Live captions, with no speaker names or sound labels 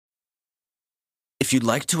If you'd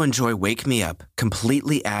like to enjoy Wake Me Up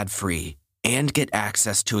completely ad-free and get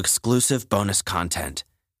access to exclusive bonus content,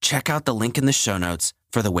 check out the link in the show notes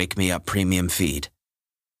for the Wake Me Up premium feed.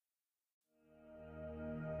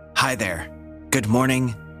 Hi there. Good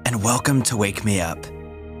morning, and welcome to Wake Me Up,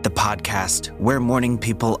 the podcast where morning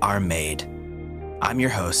people are made. I'm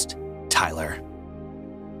your host, Tyler.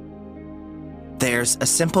 There's a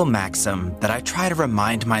simple maxim that I try to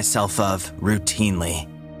remind myself of routinely,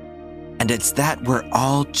 and it's that we're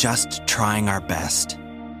all just trying our best.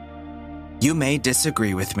 You may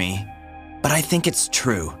disagree with me, but I think it's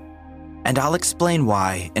true, and I'll explain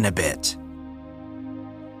why in a bit.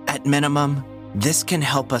 At minimum, this can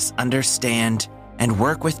help us understand and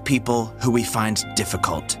work with people who we find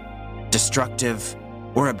difficult, destructive,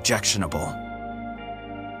 or objectionable.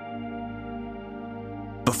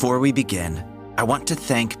 Before we begin, I want to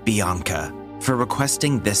thank Bianca for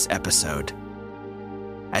requesting this episode.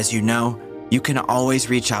 As you know, you can always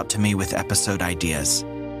reach out to me with episode ideas.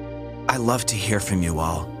 I love to hear from you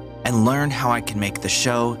all and learn how I can make the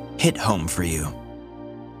show hit home for you.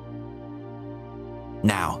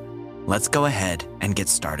 Now, let's go ahead and get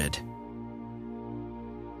started.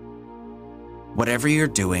 Whatever you're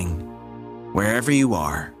doing, wherever you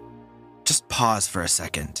are, just pause for a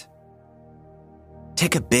second.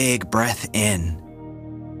 Take a big breath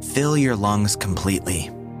in. Fill your lungs completely.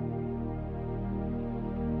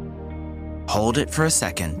 Hold it for a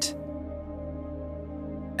second,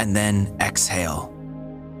 and then exhale.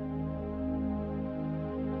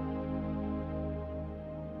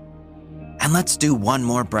 And let's do one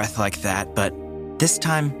more breath like that, but this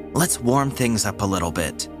time, let's warm things up a little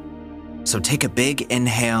bit. So take a big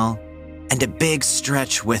inhale and a big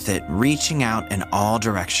stretch with it, reaching out in all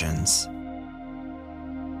directions.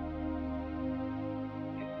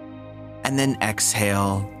 And then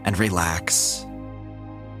exhale and relax.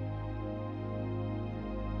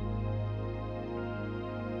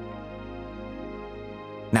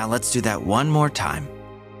 Now let's do that one more time.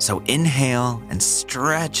 So inhale and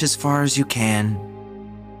stretch as far as you can.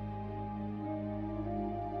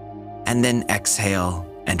 And then exhale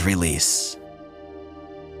and release.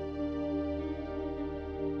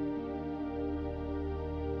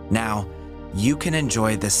 Now, you can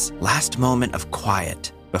enjoy this last moment of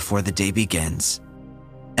quiet before the day begins.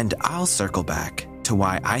 And I'll circle back to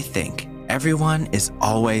why I think everyone is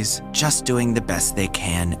always just doing the best they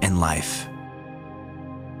can in life.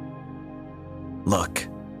 Look,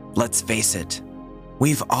 let's face it,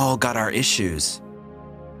 we've all got our issues.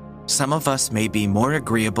 Some of us may be more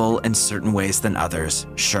agreeable in certain ways than others,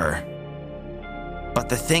 sure. But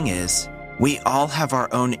the thing is, we all have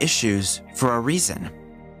our own issues for a reason.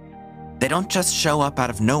 They don't just show up out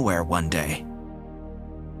of nowhere one day.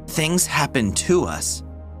 Things happen to us,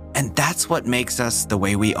 and that's what makes us the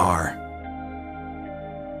way we are.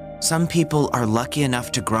 Some people are lucky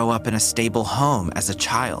enough to grow up in a stable home as a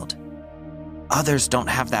child. Others don't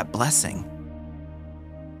have that blessing.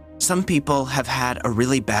 Some people have had a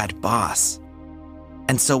really bad boss,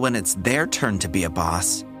 and so when it's their turn to be a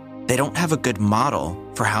boss, they don't have a good model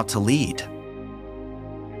for how to lead.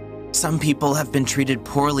 Some people have been treated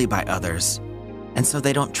poorly by others, and so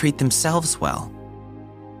they don't treat themselves well.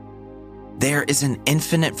 There is an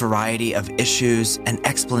infinite variety of issues and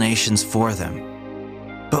explanations for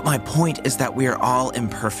them, but my point is that we are all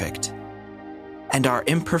imperfect. And our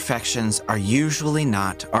imperfections are usually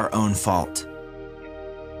not our own fault.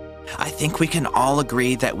 I think we can all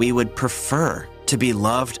agree that we would prefer to be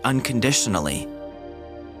loved unconditionally.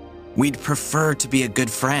 We'd prefer to be a good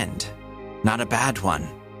friend, not a bad one.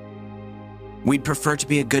 We'd prefer to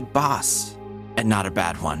be a good boss and not a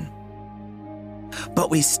bad one. But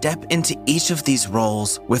we step into each of these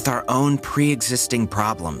roles with our own pre-existing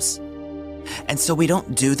problems, and so we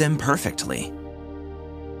don't do them perfectly.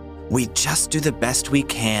 We just do the best we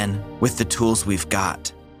can with the tools we've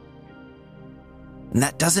got. And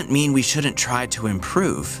that doesn't mean we shouldn't try to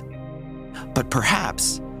improve, but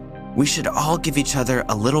perhaps we should all give each other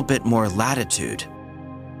a little bit more latitude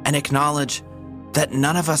and acknowledge that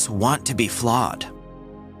none of us want to be flawed.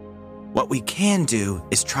 What we can do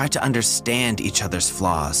is try to understand each other's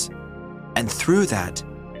flaws, and through that,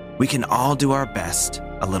 we can all do our best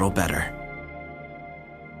a little better.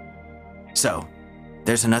 So,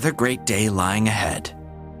 there's another great day lying ahead.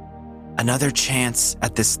 Another chance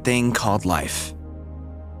at this thing called life.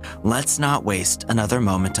 Let's not waste another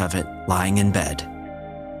moment of it lying in bed.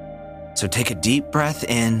 So take a deep breath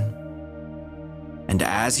in, and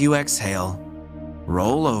as you exhale,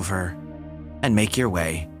 roll over and make your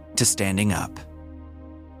way to standing up.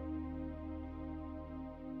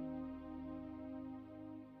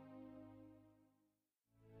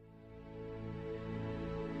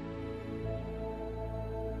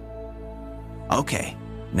 Okay,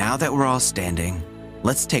 now that we're all standing,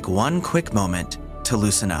 let's take one quick moment to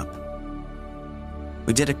loosen up.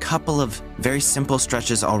 We did a couple of very simple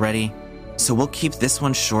stretches already, so we'll keep this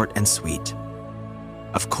one short and sweet.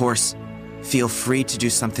 Of course, feel free to do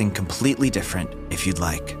something completely different if you'd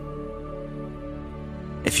like.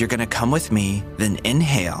 If you're gonna come with me, then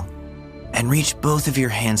inhale and reach both of your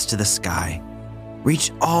hands to the sky.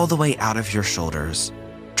 Reach all the way out of your shoulders.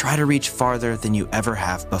 Try to reach farther than you ever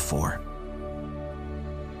have before.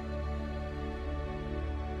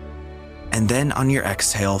 And then on your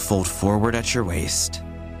exhale, fold forward at your waist.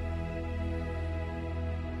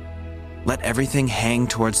 Let everything hang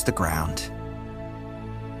towards the ground.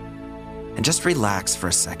 And just relax for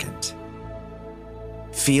a second.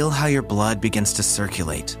 Feel how your blood begins to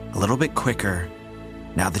circulate a little bit quicker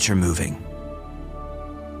now that you're moving.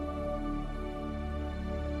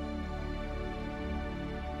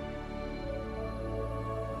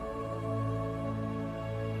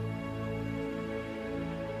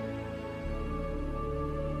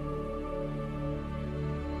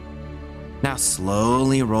 Now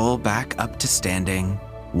slowly roll back up to standing,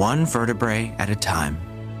 one vertebrae at a time.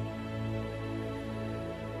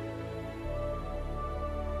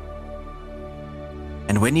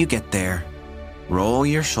 And when you get there, roll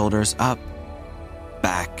your shoulders up,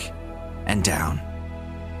 back, and down.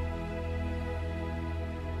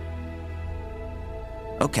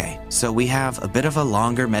 Okay, so we have a bit of a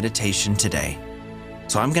longer meditation today,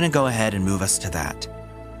 so I'm going to go ahead and move us to that.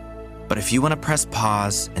 But if you want to press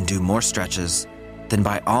pause and do more stretches, then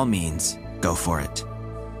by all means, go for it.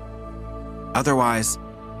 Otherwise,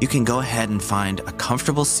 you can go ahead and find a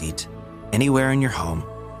comfortable seat anywhere in your home.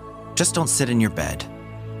 Just don't sit in your bed.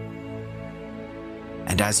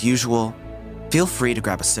 And as usual, feel free to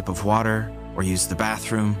grab a sip of water or use the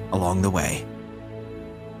bathroom along the way.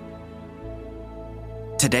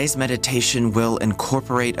 Today's meditation will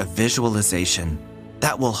incorporate a visualization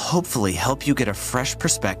that will hopefully help you get a fresh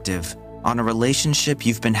perspective on a relationship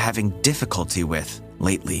you've been having difficulty with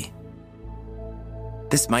lately.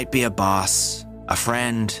 This might be a boss, a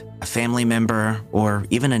friend, a family member, or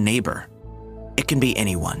even a neighbor. It can be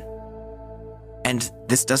anyone. And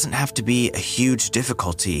this doesn't have to be a huge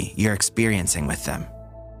difficulty you're experiencing with them.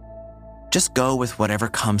 Just go with whatever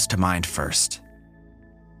comes to mind first.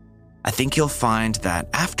 I think you'll find that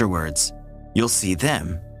afterwards, you'll see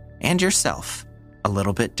them and yourself a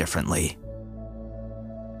little bit differently.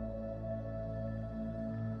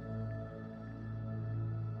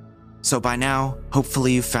 So by now,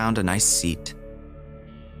 hopefully you've found a nice seat,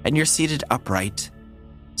 and you're seated upright,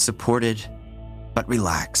 supported, but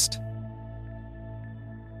relaxed.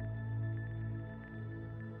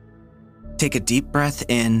 Take a deep breath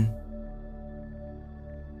in,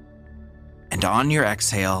 and on your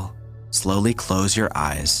exhale, slowly close your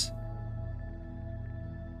eyes.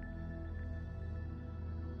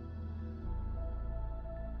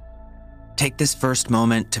 Take this first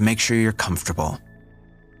moment to make sure you're comfortable.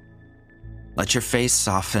 Let your face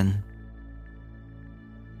soften.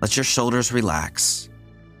 Let your shoulders relax.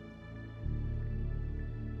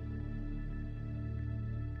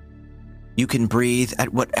 You can breathe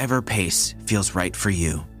at whatever pace feels right for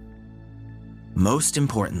you. Most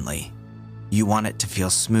importantly, you want it to feel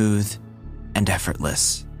smooth and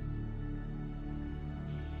effortless.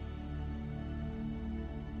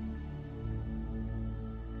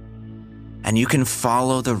 And you can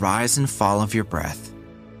follow the rise and fall of your breath,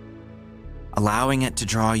 allowing it to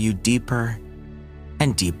draw you deeper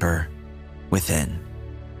and deeper within.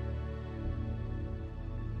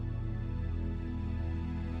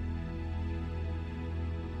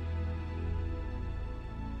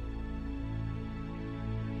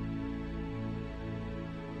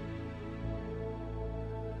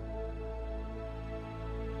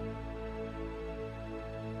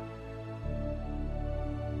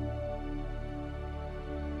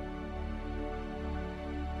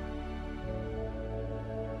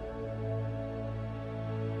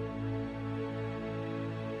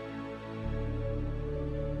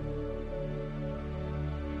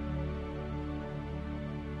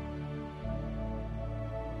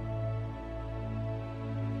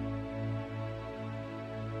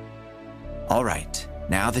 All right,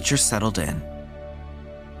 now that you're settled in,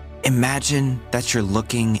 imagine that you're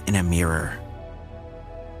looking in a mirror.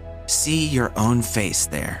 See your own face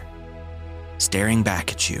there, staring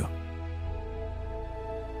back at you.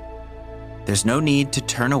 There's no need to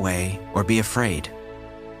turn away or be afraid.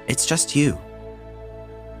 It's just you.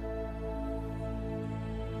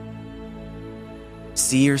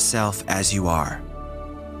 See yourself as you are,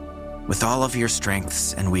 with all of your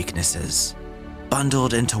strengths and weaknesses,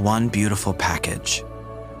 bundled into one beautiful package.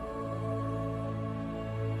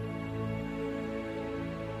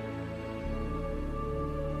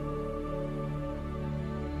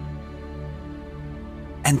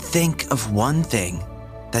 and think of one thing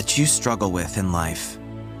that you struggle with in life.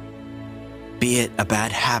 Be it a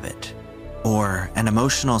bad habit or an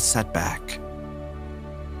emotional setback.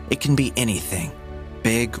 It can be anything,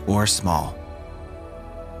 big or small.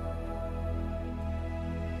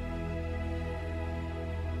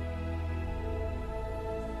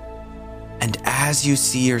 And as you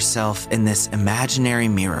see yourself in this imaginary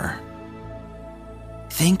mirror,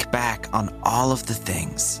 think back on all of the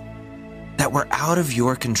things that were out of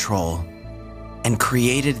your control and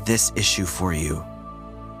created this issue for you,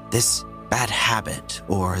 this bad habit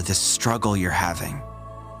or this struggle you're having.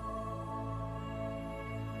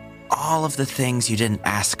 All of the things you didn't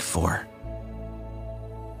ask for.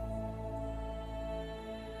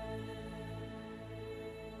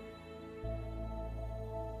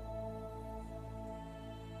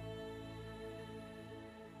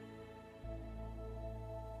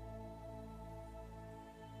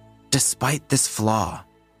 Despite this flaw,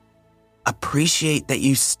 appreciate that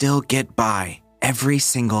you still get by every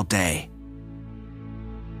single day.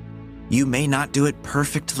 You may not do it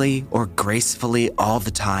perfectly or gracefully all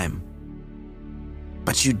the time,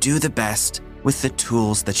 but you do the best with the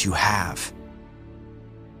tools that you have.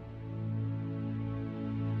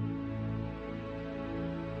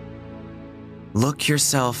 Look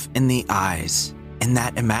yourself in the eyes in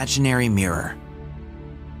that imaginary mirror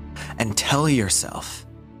and tell yourself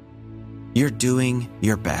you're doing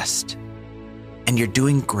your best and you're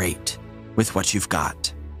doing great with what you've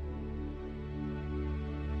got.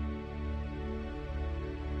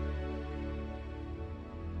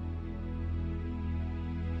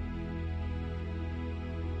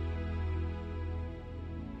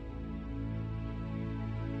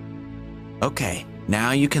 Okay,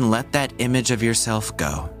 now you can let that image of yourself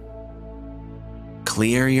go.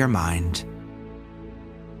 Clear your mind.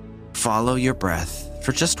 Follow your breath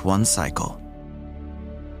for just one cycle.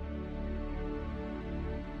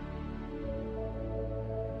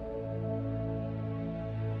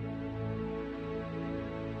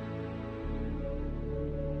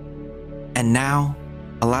 And now,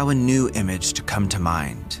 allow a new image to come to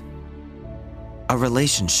mind. A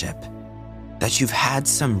relationship that you've had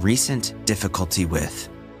some recent difficulty with.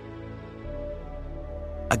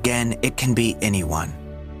 Again, it can be anyone,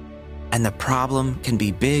 and the problem can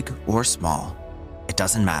be big or small. It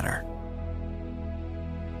doesn't matter.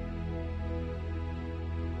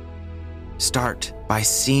 Start by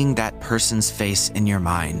seeing that person's face in your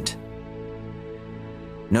mind.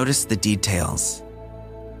 Notice the details.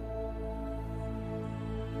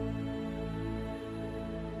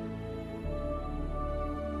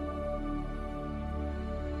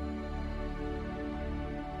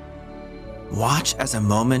 Watch as a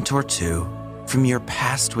moment or two from your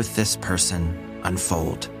past with this person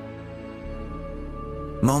unfold.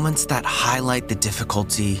 Moments that highlight the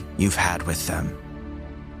difficulty you've had with them.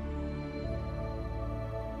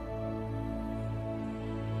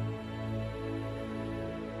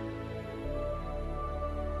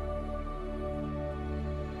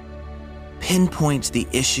 Pinpoint the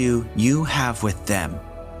issue you have with them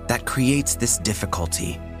that creates this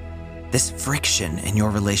difficulty, this friction in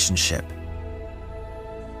your relationship.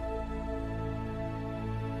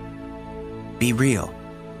 Be real.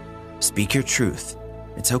 Speak your truth.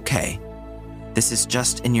 It's okay. This is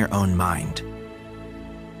just in your own mind.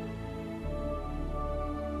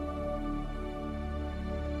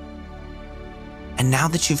 And now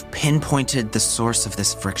that you've pinpointed the source of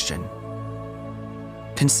this friction,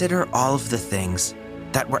 consider all of the things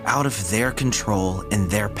that were out of their control in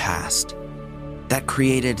their past that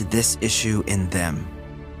created this issue in them.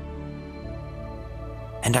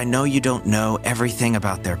 And I know you don't know everything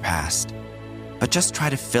about their past, but just try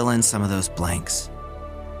to fill in some of those blanks.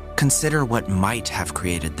 Consider what might have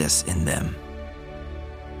created this in them.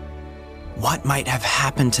 What might have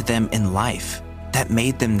happened to them in life that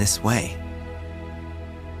made them this way?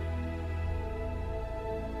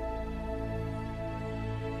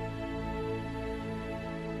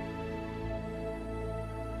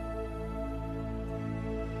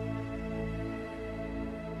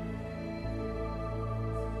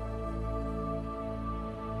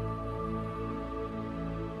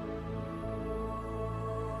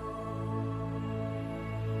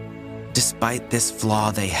 Despite this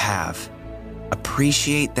flaw they have,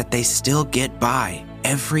 appreciate that they still get by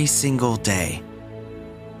every single day.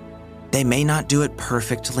 They may not do it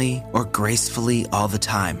perfectly or gracefully all the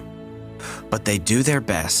time, but they do their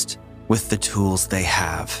best with the tools they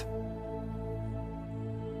have.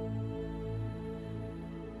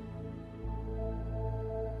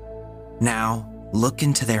 Now, look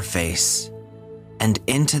into their face and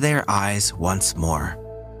into their eyes once more.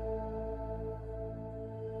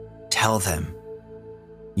 tell them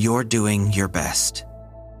you're doing your best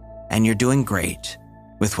and you're doing great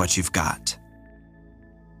with what you've got.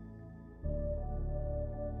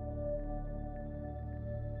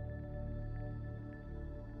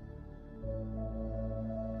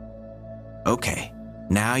 Okay,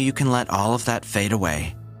 now you can let all of that fade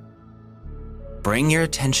away. Bring your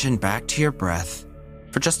attention back to your breath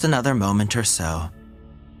for just another moment or so,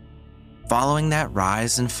 following that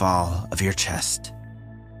rise and fall of your chest.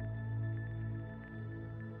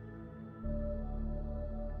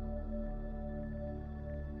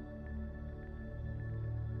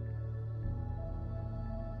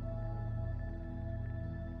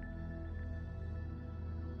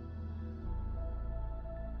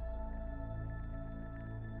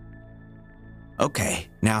 Okay,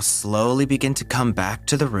 now slowly begin to come back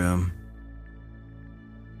to the room.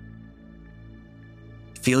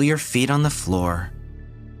 Feel your feet on the floor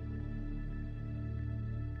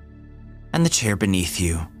and the chair beneath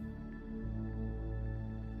you.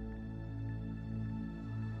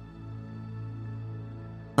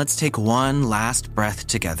 Let's take one last breath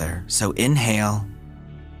together. So inhale,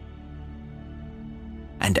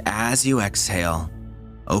 and as you exhale,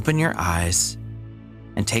 open your eyes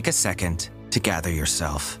and take a second to gather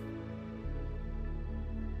yourself.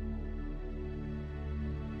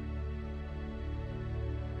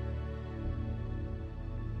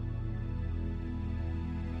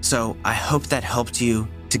 So I hope that helped you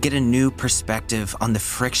to get a new perspective on the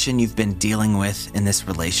friction you've been dealing with in this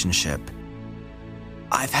relationship.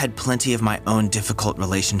 I've had plenty of my own difficult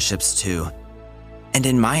relationships too, and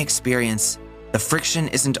in my experience, the friction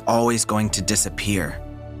isn't always going to disappear.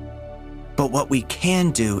 But what we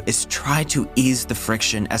can do is try to ease the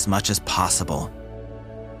friction as much as possible.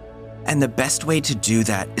 And the best way to do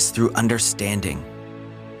that is through understanding,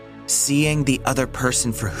 seeing the other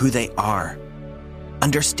person for who they are,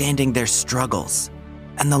 understanding their struggles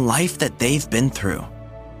and the life that they've been through,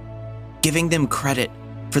 giving them credit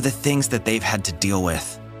for the things that they've had to deal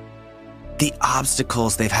with, the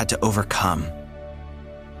obstacles they've had to overcome.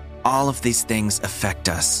 All of these things affect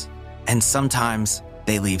us, and sometimes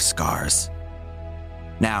they leave scars.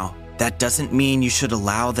 Now, that doesn't mean you should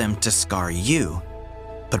allow them to scar you,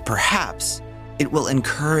 but perhaps it will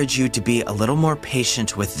encourage you to be a little more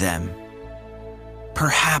patient with them.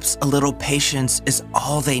 Perhaps a little patience is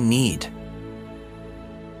all they need.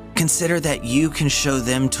 Consider that you can show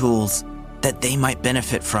them tools that they might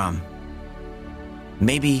benefit from.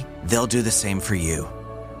 Maybe they'll do the same for you.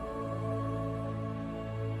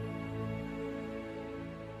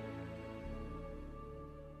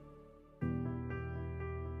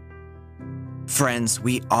 Friends,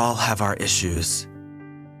 we all have our issues.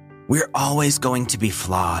 We're always going to be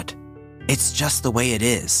flawed. It's just the way it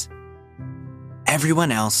is.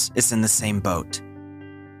 Everyone else is in the same boat.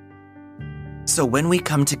 So when we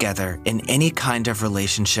come together in any kind of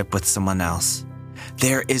relationship with someone else,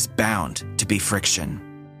 there is bound to be friction.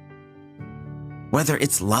 Whether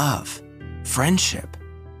it's love, friendship,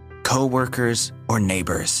 co-workers, or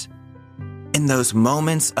neighbors. In those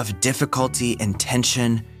moments of difficulty and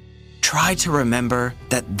tension, try to remember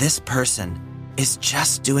that this person is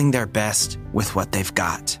just doing their best with what they've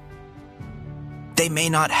got. They may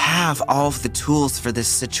not have all of the tools for this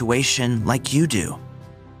situation like you do.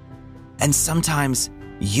 And sometimes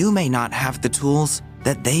you may not have the tools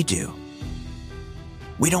that they do.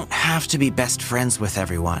 We don't have to be best friends with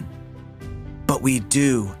everyone, but we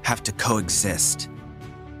do have to coexist.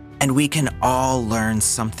 And we can all learn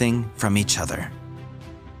something from each other.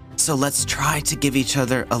 So let's try to give each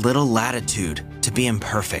other a little latitude to be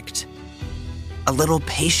imperfect, a little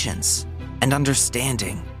patience and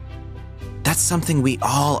understanding. That's something we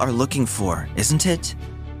all are looking for, isn't it?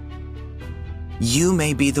 You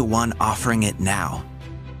may be the one offering it now,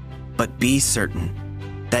 but be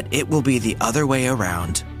certain that it will be the other way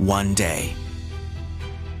around one day.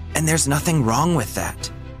 And there's nothing wrong with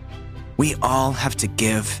that. We all have to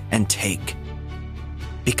give and take.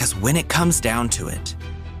 Because when it comes down to it,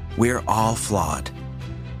 we're all flawed,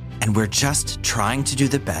 and we're just trying to do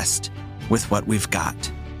the best with what we've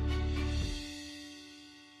got.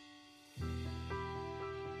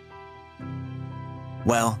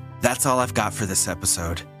 Well, that's all I've got for this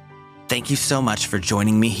episode. Thank you so much for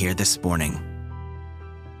joining me here this morning.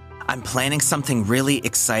 I'm planning something really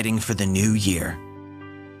exciting for the new year.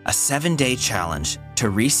 A 7-day challenge to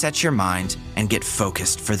reset your mind and get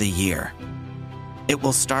focused for the year. It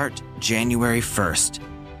will start January 1st.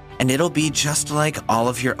 And it'll be just like all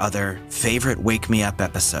of your other favorite Wake Me Up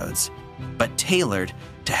episodes, but tailored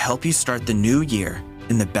to help you start the new year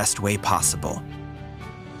in the best way possible.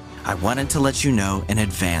 I wanted to let you know in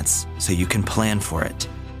advance so you can plan for it.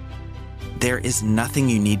 There is nothing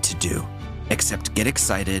you need to do except get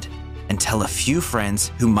excited and tell a few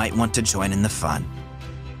friends who might want to join in the fun.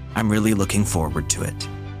 I'm really looking forward to it.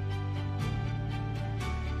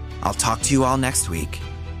 I'll talk to you all next week,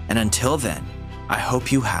 and until then, I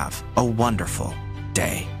hope you have a wonderful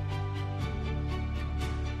day.